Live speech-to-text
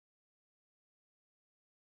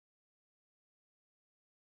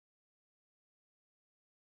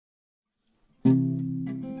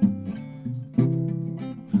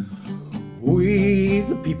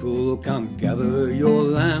people, come gather your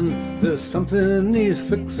land. There's something needs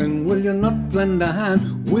fixing, will you not lend a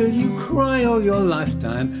hand? Will you cry all your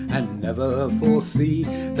lifetime and never foresee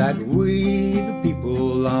that we the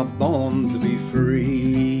people are born to be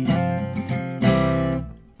free?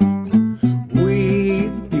 We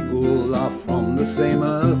the people are from the same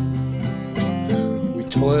earth. We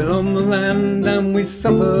toil on the land and we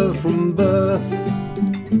suffer from birth.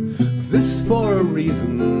 This for a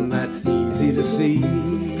reason that's easy to see,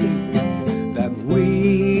 that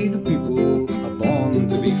we the people are born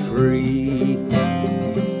to be free.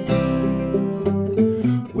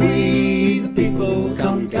 We the people,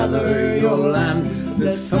 come gather your land.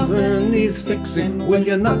 There's something needs fixing, will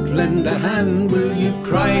you not lend a hand? Will you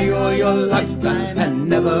cry all your lifetime and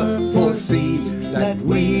never foresee that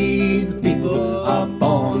we the people are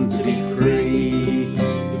born to be free?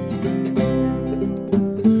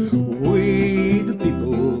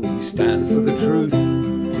 Stand for the truth.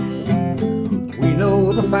 We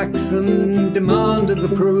know the facts and demanded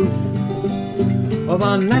the proof of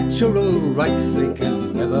our natural rights they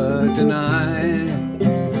can never deny.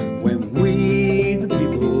 When we the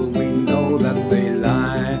people, we know that they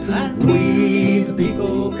lie. We the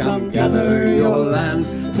people, come gather your land.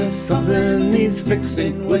 There's something needs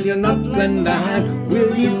fixing, will you not lend a hand?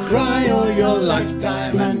 Will you cry all your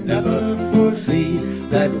lifetime and never foresee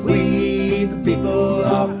that we the people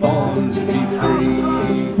are born to be free?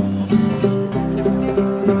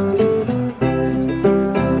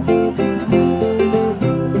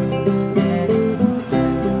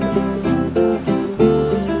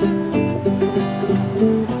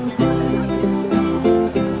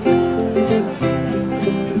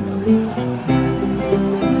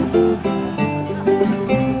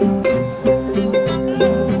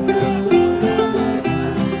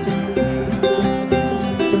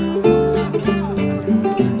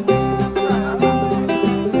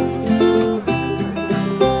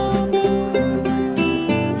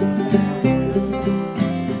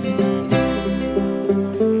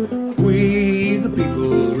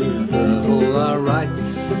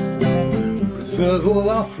 Preserve all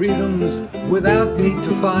our freedoms without need to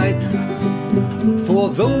fight, for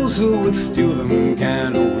those who would steal them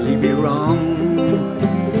can only be wrong.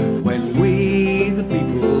 When we the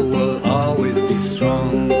people will always be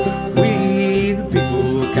strong. We the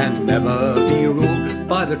people can never be ruled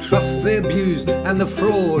by the trust they abuse and the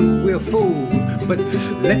fraud we're fooled. But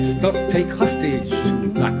let's not take hostage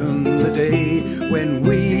back in the day when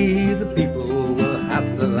we the people will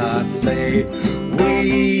have the last say.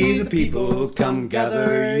 We the people, come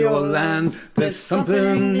gather your land. There's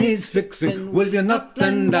something needs fixing, will you not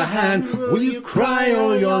lend a hand? Will you cry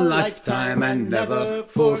all your lifetime and never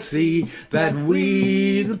foresee that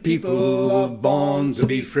we the people are born to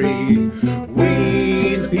be free?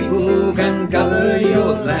 We the people, can gather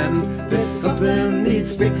your land. There's something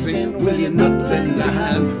needs fixing, will you not lend a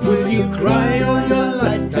hand? Will you cry all your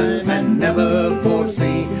lifetime and never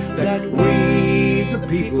foresee that we the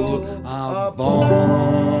people are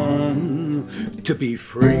born to be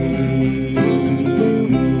free?